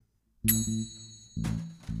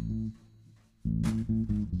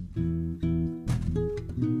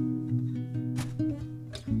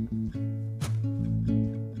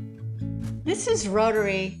This is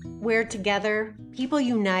Rotary, where together people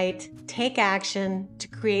unite, take action to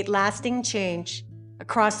create lasting change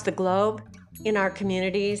across the globe, in our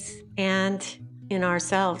communities, and in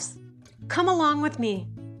ourselves. Come along with me,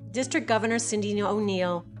 District Governor Cindy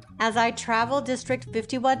O'Neill, as I travel District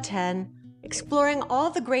 5110, exploring all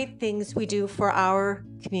the great things we do for our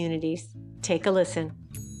communities. Take a listen.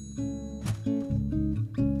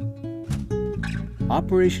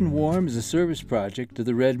 Operation Warm is a service project of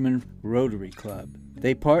the Redmond Rotary Club.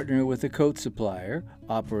 They partner with the coat supplier,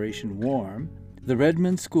 Operation Warm, the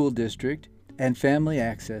Redmond School District, and Family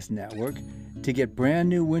Access Network to get brand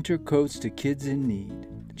new winter coats to kids in need.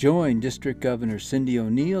 Join District Governor Cindy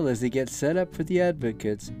O'Neill as they get set up for the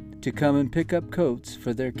advocates to come and pick up coats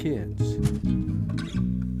for their kids.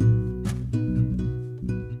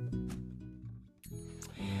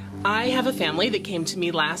 I have a family that came to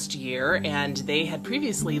me last year, and they had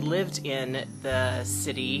previously lived in the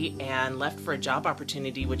city and left for a job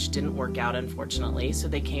opportunity which didn't work out, unfortunately. So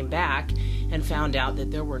they came back and found out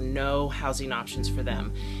that there were no housing options for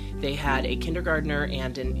them. They had a kindergartner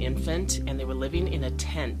and an infant, and they were living in a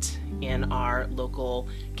tent in our local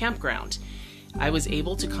campground. I was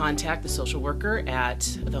able to contact the social worker at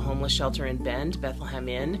the homeless shelter in Bend, Bethlehem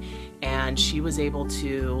Inn, and she was able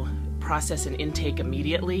to process an intake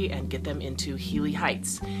immediately and get them into Healy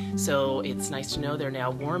Heights. So it's nice to know they're now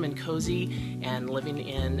warm and cozy and living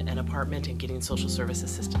in an apartment and getting social service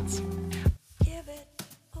assistance. Give it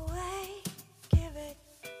away,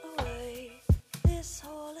 this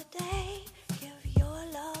holiday, give your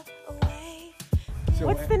love away. So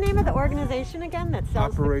what's the name of the organization again that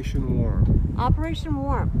sells Operation Warm. Operation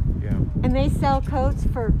Warm. Yeah. And they sell coats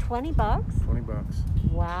for 20 bucks? 20 bucks.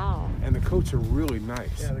 Wow. And the coats are really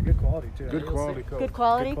nice. Yeah, they're good quality too. Good quality coats. Good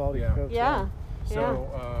quality? Good quality Yeah. coats. Yeah.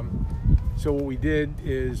 So what we did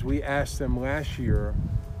is we asked them last year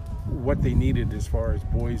what they needed as far as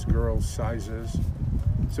boys, girls, sizes.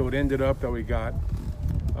 So it ended up that we got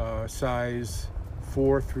size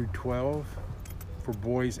 4 through 12 for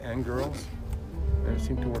boys and girls. And it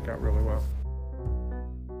seemed to work out really well.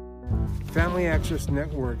 Family Access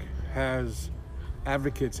Network has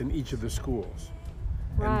advocates in each of the schools.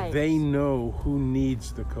 Right. And they know who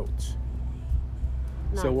needs the coats.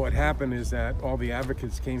 Nice. So what happened is that all the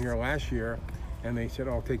advocates came here last year and they said,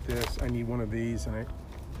 I'll take this, I need one of these. And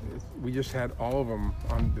we just had all of them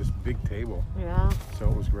on this big table. Yeah. So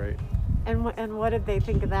it was great. And what did they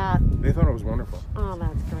think of that? They thought it was wonderful. Oh,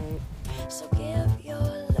 that's great. So give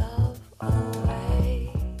your love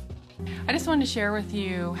away. I just wanted to share with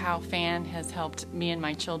you how FAN has helped me and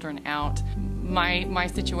my children out. My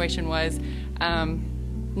situation was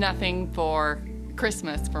nothing for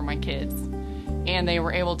Christmas for my kids, and they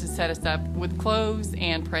were able to set us up with clothes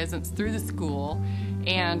and presents through the school,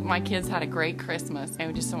 and my kids had a great Christmas. I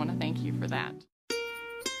just want to thank you for that.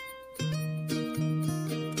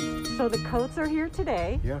 So the coats are here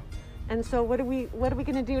today. Yeah. And so what are we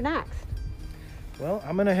going to do next? Well,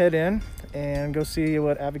 I'm gonna head in and go see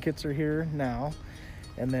what advocates are here now,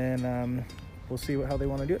 and then we'll see how they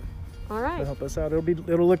want to do it. All right. They'll help us out.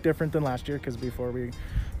 It'll look different than last year because before we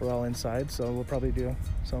were all inside, so we'll probably do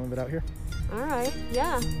some of it out here. All right.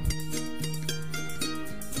 Yeah.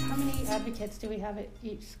 How many advocates do we have at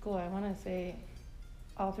each school? I want to say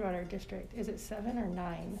all throughout our district. Is it 7 or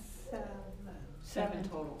 9? 7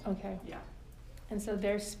 total. Okay. Yeah. And so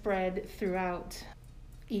they're spread throughout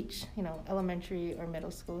each, elementary or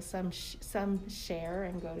middle school. Some share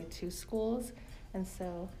and go to 2 schools, and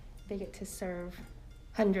so they get to serve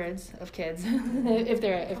hundreds of kids if they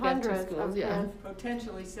have 2 schools. Yeah.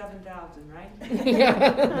 Potentially 7,000, right?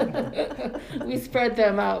 Yeah. We spread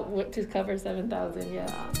them out to cover 7,000.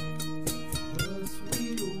 Yeah.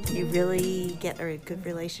 You really get a good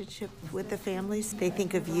relationship with the families. They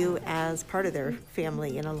think of you as part of their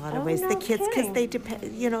family in a lot of ways. No The kids, because kidding. they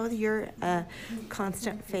depend, you're a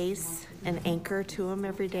constant face, an anchor to them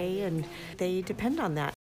every day, and they depend on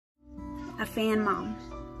that. A FAN mom.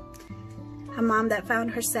 A mom that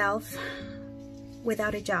found herself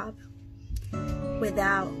without a job,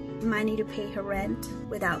 without money to pay her rent,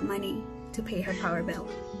 without money to pay her power bill.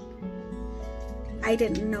 I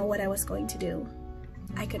didn't know what I was going to do.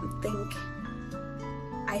 I couldn't think.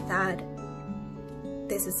 I thought,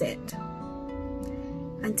 this is it.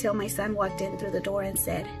 Until my son walked in through the door and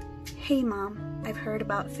said, "Hey Mom, I've heard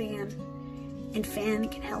about FAN, and FAN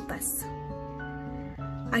can help us."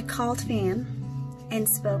 I called FAN and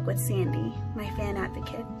spoke with Sandy, my FAN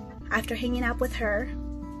advocate. After hanging out with her,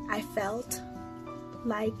 I felt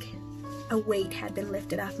like A weight had been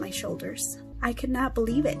lifted off my shoulders. I could not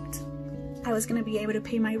believe it. I was going to be able to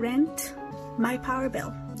pay my rent, my power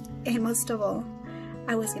bill, and most of all,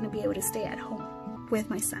 I was going to be able to stay at home with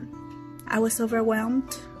my son. I was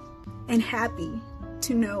overwhelmed and happy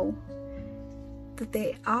to know that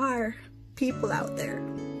there are people out there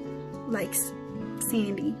like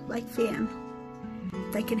Sandy, like Fan,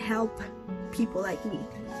 that can help people like me.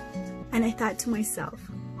 And I thought to myself,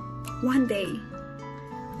 one day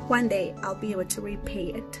I'll be able to repay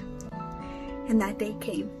it. And that day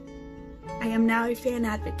came. I am now a Fan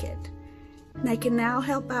advocate, and I can now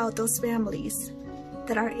help out those families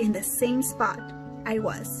that are in the same spot I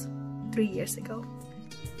was 3 years ago.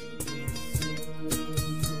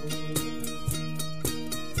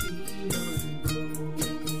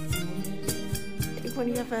 When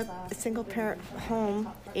you have a single parent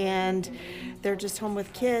home and they're just home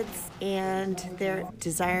with kids and they're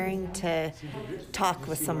desiring to talk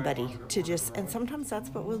with somebody, and sometimes that's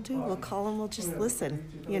what we'll do. We'll call them, we'll just listen,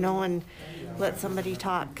 and let somebody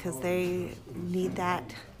talk because they need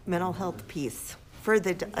that mental health piece for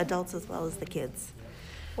the adults as well as the kids.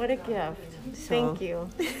 What a gift. Thank you.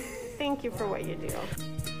 Thank you for what you do.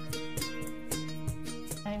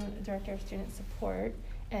 I'm Director of Student Support,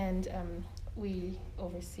 and we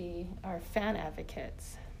oversee our Fan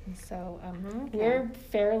advocates. And so we're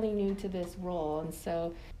fairly new to this role, and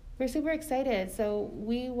so we're super excited. So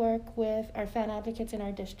we work with our Fan advocates in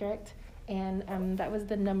our district, and that was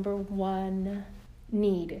the number one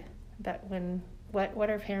need, that what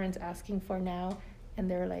are parents asking for now? And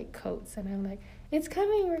they're like coats, and I'm like, it's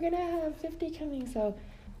coming, we're gonna have 50 coming. So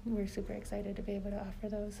we're super excited to be able to offer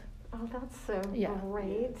those. Oh, that's so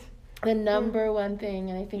great. The number one thing,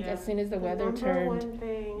 and I think as soon as the weather turned. One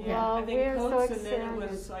thing. Yeah, Well, I think we're coats, so excited. and then it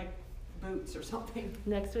was like boots or something.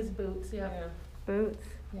 Next was boots, Boots.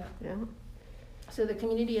 Yeah. So the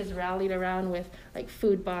community has rallied around with like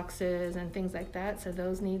food boxes and things like that. So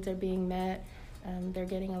those needs are being met. They're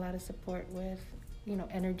getting a lot of support with,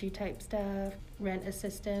 energy type stuff, rent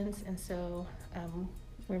assistance, and so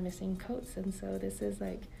we're missing coats. And so this is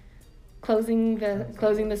like closing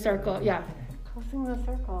the circle. Yeah. Closing the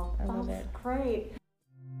circle. I love it. Great.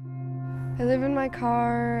 I live in my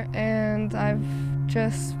car, and I've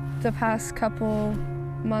just the past couple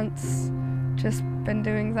months just been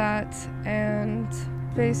doing that, and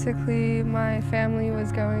basically my family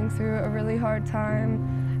was going through a really hard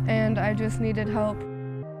time and I just needed help.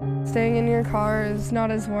 Staying in your car is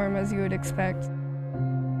not as warm as you would expect.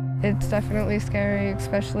 It's definitely scary,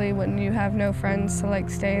 especially when you have no friends to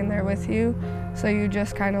stay in there with you. So you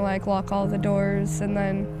just kind of lock all the doors and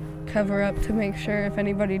then cover up to make sure if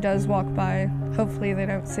anybody does walk by, hopefully they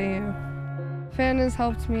don't see you. Fan has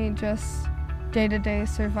helped me just day-to-day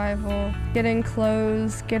survival, getting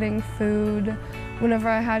clothes, getting food. Whenever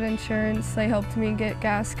I had insurance, they helped me get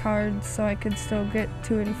gas cards so I could still get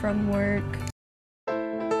to and from work.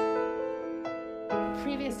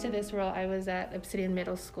 Previous to this role, I was at Obsidian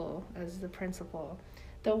Middle School as the principal.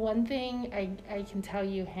 The one thing I can tell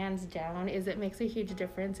you hands down is it makes a huge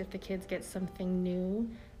difference if the kids get something new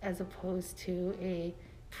as opposed to a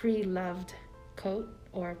pre-loved coat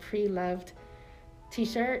or a pre-loved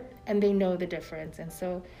t-shirt, and they know the difference. And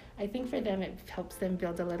so I think for them it helps them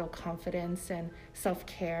build a little confidence and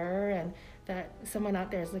self-care, and that someone out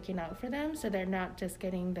there is looking out for them, so they're not just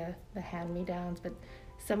getting the hand-me-downs, but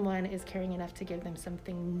someone is caring enough to give them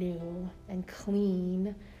something new and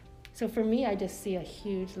clean. So for me, I just see a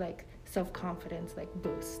huge self-confidence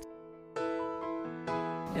boost.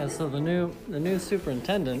 Yeah, so the new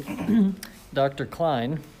superintendent, Dr.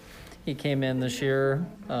 Klein, he came in this year.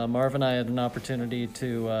 Marv and I had an opportunity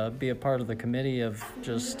to be a part of the committee of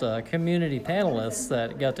just community panelists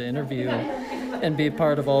that got to interview and be a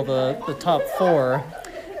part of all the top 4.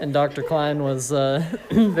 And Dr. Klein was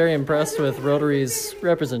very impressed with Rotary's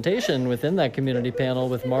representation within that community panel,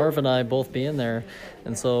 with Marv and I both being there.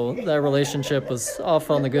 And so that relationship was off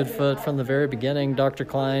on the good foot from the very beginning. Dr.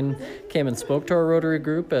 Klein came and spoke to our Rotary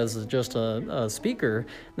group as just a speaker.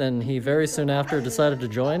 Then he very soon after decided to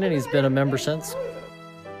join, and he's been a member since.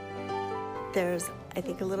 There's, I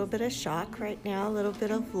think, a little bit of shock right now, a little bit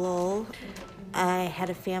of lull. I had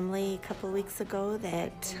a family a couple weeks ago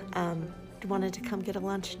that wanted to come get a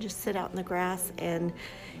lunch and just sit out in the grass and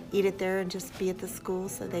eat it there and just be at the school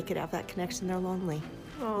so they could have that connection. They're lonely.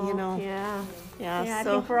 Oh, yeah. Yeah, I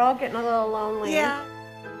so think we're all getting a little lonely. Yeah.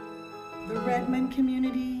 The Redmond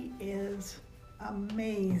community is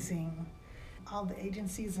amazing. All the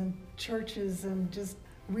agencies and churches and just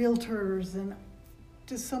realtors and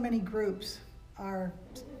just so many groups are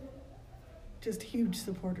just huge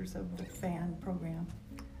supporters of the FAN program.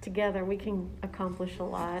 together we can accomplish a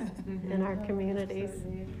lot in our communities.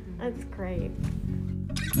 That's great.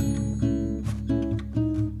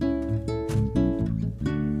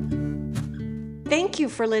 Thank you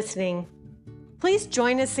for listening. Please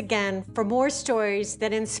join us again for more stories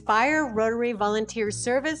that inspire Rotary volunteer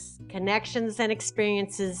service, connections, and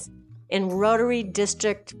experiences in Rotary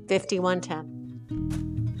District 5110.